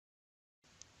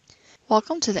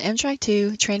Welcome to the Mtrack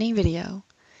 2 training video,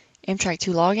 Mtrack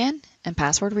 2 login and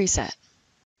password reset.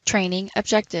 Training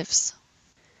objectives.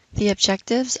 The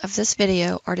objectives of this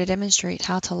video are to demonstrate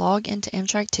how to log into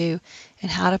Mtrack 2 and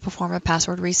how to perform a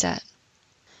password reset.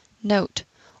 Note: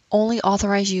 only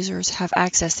authorized users have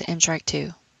access to Mtrack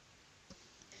 2.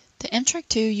 The Mtrack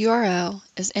 2 URL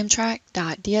is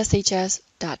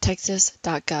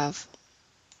mtrack.dshs.texas.gov.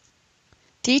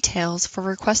 Details for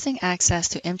requesting access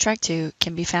to Mtrack 2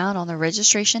 can be found on the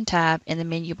Registration tab in the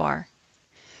menu bar.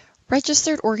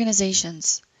 Registered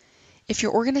organizations. If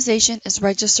your organization is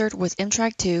registered with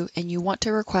Mtrack 2 and you want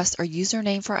to request a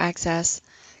username for access,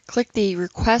 click the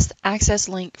Request Access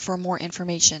link for more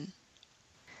information.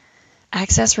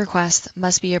 Access requests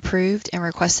must be approved and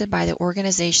requested by the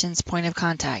organization's point of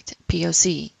contact,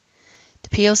 POC. The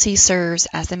POC serves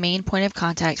as the main point of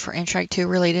contact for Mtrack 2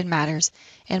 related matters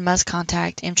and must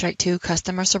contact Mtrack 2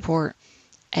 customer support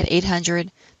at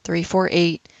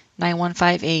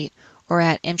 800-348-9158 or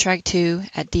at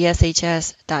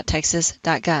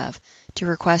mtrack2@dshs.texas.gov to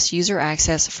request user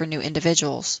access for new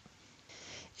individuals.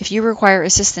 If you require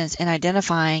assistance in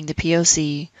identifying the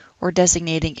POC or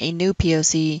designating a new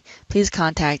POC, please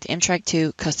contact Mtrack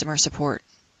 2 customer support.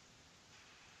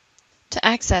 To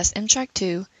access Mtrack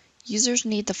 2, users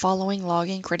need the following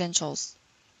login credentials: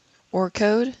 org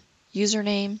code,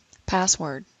 username,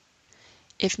 password.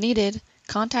 If needed,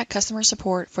 contact customer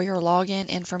support for your login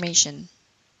information.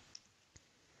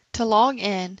 To log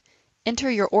in,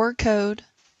 enter your org code,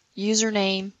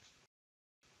 username,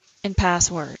 and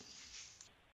password.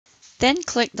 Then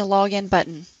click the Login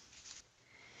button.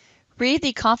 Read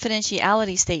the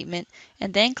confidentiality statement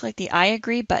and then click the I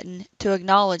agree button to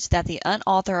acknowledge that the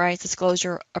unauthorized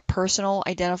disclosure of personal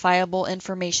identifiable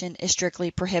information is strictly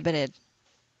prohibited.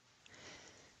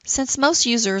 Since most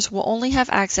users will only have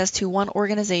access to one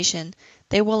organization,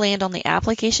 they will land on the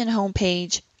application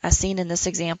homepage as seen in this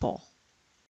example.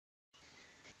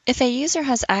 If a user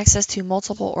has access to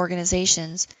multiple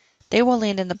organizations, they will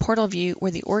land in the portal view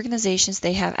where the organizations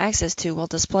they have access to will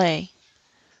display.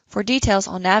 For details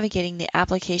on navigating the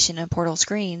application and portal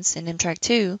screens in Mtrack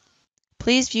 2,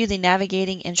 please view the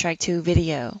Navigating Mtrack 2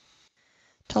 video.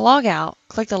 To log out,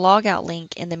 click the Logout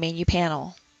link in the menu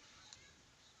panel.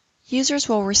 Users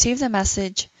will receive the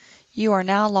message, "You are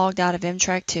now logged out of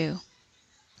Mtrack 2."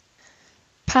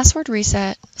 Password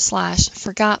reset /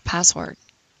 forgot password.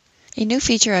 A new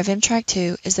feature of Mtrack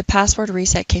 2 is the password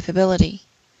reset capability.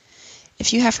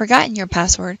 If you have forgotten your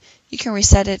password, you can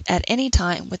reset it at any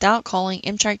time without calling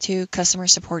Mtrack 2 customer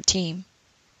support team.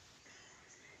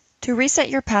 To reset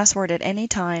your password at any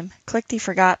time, click the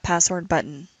Forgot Password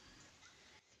button.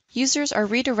 Users are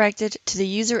redirected to the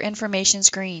user information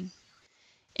screen.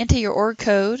 Enter your org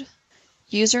code,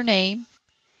 username,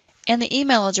 and the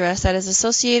email address that is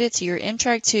associated to your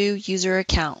Mtrack 2 user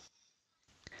account.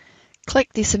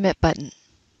 Click the Submit button.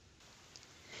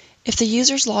 If the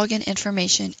user's login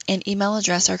information and email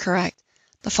address are correct,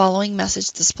 the following message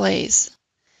displays: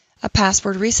 a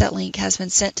password reset link has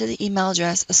been sent to the email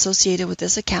address associated with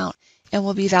this account and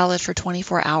will be valid for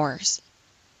 24 hours.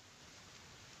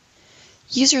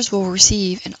 Users will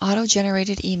receive an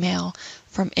auto-generated email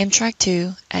from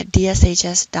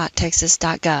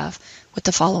mtrack2@dshs.texas.gov with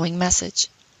the following message: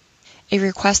 a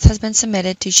request has been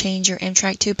submitted to change your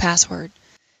Mtrack 2 password.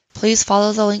 Please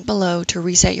follow the link below to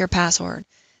reset your password.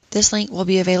 This link will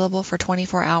be available for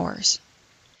 24 hours.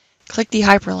 Click the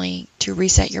hyperlink to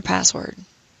reset your password.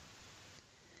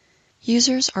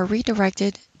 Users are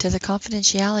redirected to the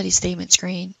confidentiality statement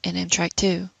screen in Mtrack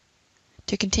 2.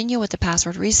 To continue with the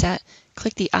password reset,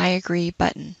 click the I agree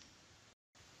button.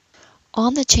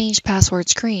 On the Change Password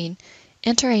screen,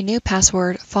 enter a new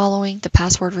password following the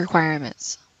password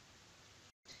requirements.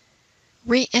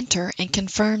 Re-enter and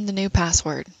confirm the new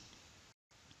password.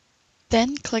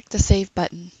 Then click the Save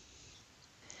button.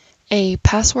 A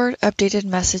password updated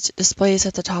message displays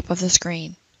at the top of the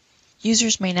screen.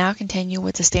 Users may now continue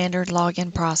with the standard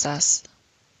login process.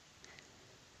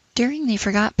 During the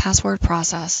Forgot Password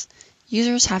process,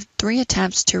 users have 3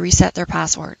 attempts to reset their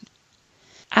password.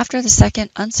 After the second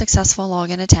unsuccessful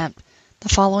login attempt, the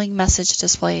following message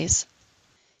displays: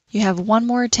 you have one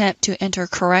more attempt to enter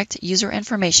correct user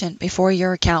information before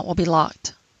your account will be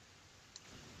locked.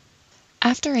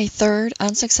 After a third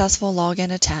unsuccessful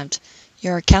login attempt,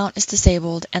 your account is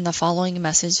disabled and the following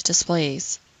message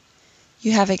displays: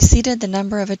 you have exceeded the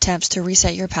number of attempts to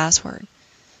reset your password.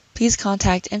 Please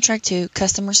contact Mtrack 2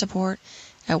 customer support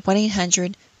at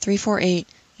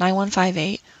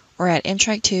 1-800-348-9158 or at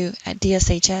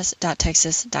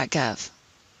mtrack2@dshs.texas.gov.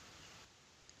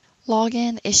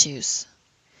 Login issues.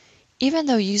 Even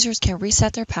though users can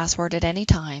reset their password at any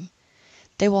time,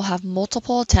 they will have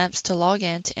multiple attempts to log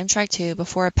in to MTRAK2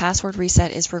 before a password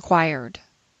reset is required.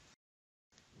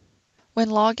 When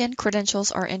login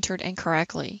credentials are entered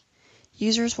incorrectly,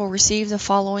 users will receive the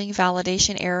following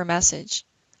validation error message.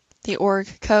 The org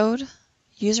code,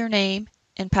 username,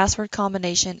 and password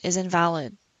combination is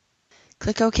invalid.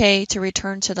 Click OK to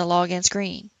return to the login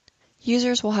screen.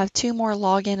 Users will have 2 more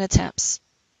login attempts.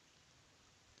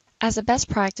 As a best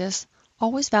practice,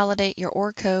 always validate your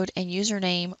org code and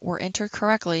username were entered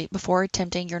correctly before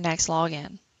attempting your next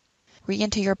login.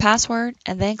 Re-enter your password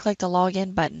and then click the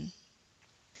Login button.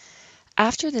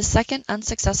 After the second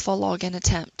unsuccessful login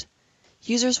attempt,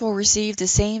 users will receive the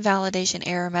same validation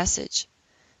error message.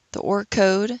 The org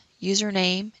code,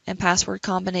 username, and password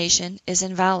combination is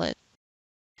invalid.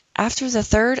 After the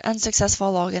third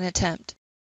unsuccessful login attempt,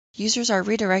 users are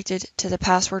redirected to the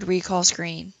password recall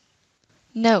screen.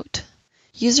 Note: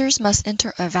 users must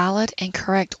enter a valid and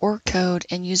correct org code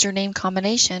and username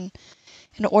combination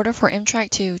in order for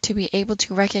MTRAK2 to be able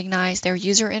to recognize their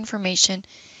user information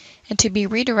and to be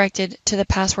redirected to the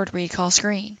password recall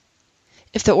screen.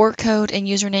 If the org code and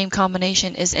username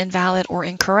combination is invalid or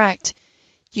incorrect,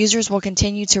 users will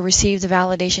continue to receive the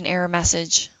validation error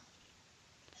message.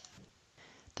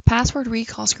 The password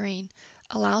recall screen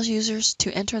allows users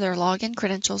to enter their login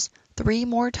credentials 3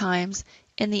 more times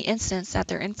in the instance that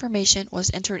their information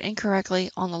was entered incorrectly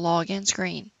on the login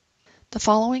screen. The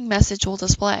following message will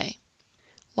display.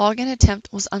 Login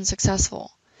attempt was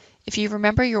unsuccessful. If you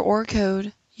remember your org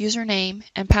code, username,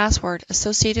 and password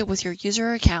associated with your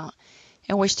user account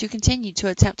and wish to continue to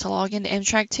attempt to log into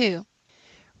MTRAK2,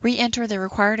 re-enter the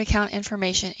required account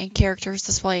information and characters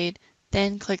displayed,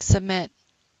 then click Submit.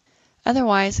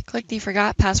 Otherwise, click the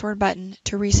Forgot Password button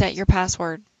to reset your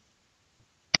password.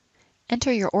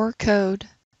 Enter your org code,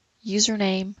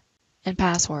 username, and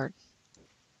password.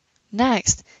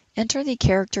 Next, enter the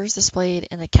characters displayed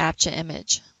in the CAPTCHA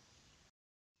image.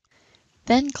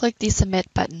 Then click the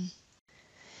Submit button.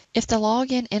 If the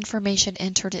login information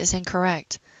entered is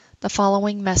incorrect, the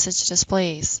following message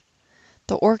displays.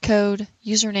 The org code,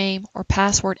 username, or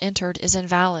password entered is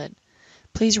invalid.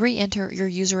 Please re-enter your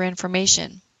user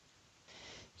information.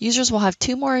 Users will have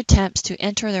 2 more attempts to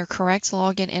enter their correct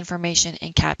login information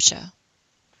in CAPTCHA.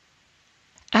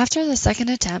 After the second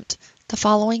attempt, the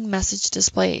following message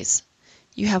displays.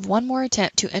 You have 1 more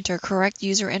attempt to enter correct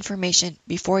user information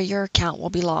before your account will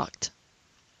be locked.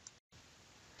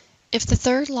 If the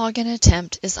third login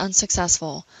attempt is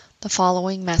unsuccessful, the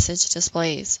following message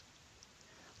displays.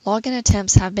 Login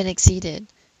attempts have been exceeded.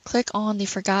 Click on the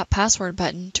Forgot Password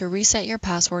button to reset your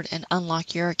password and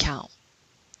unlock your account.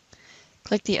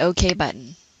 Click the OK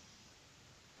button.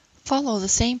 Follow the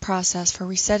same process for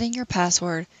resetting your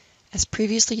password as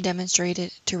previously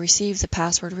demonstrated to receive the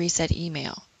password reset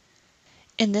email.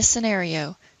 In this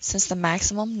scenario, since the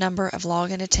maximum number of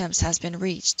login attempts has been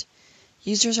reached,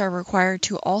 users are required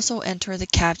to also enter the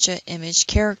CAPTCHA image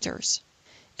characters.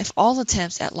 If all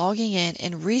attempts at logging in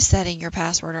and resetting your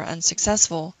password are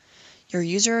unsuccessful, your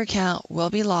user account will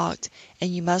be locked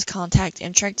and you must contact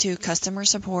MTRAK2 customer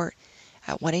support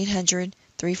at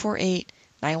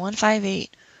 1-800-348-9158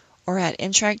 or at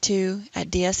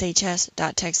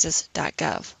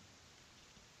mtrak2@dshs.texas.gov.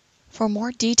 For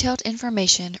more detailed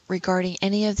information regarding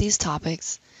any of these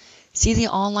topics, see the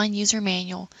online user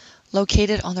manual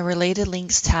located on the Related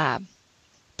Links tab.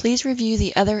 Please review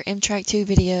the other MTRAK2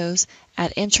 videos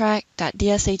at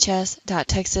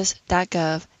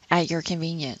mtrak.dshs.texas.gov at your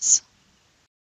convenience.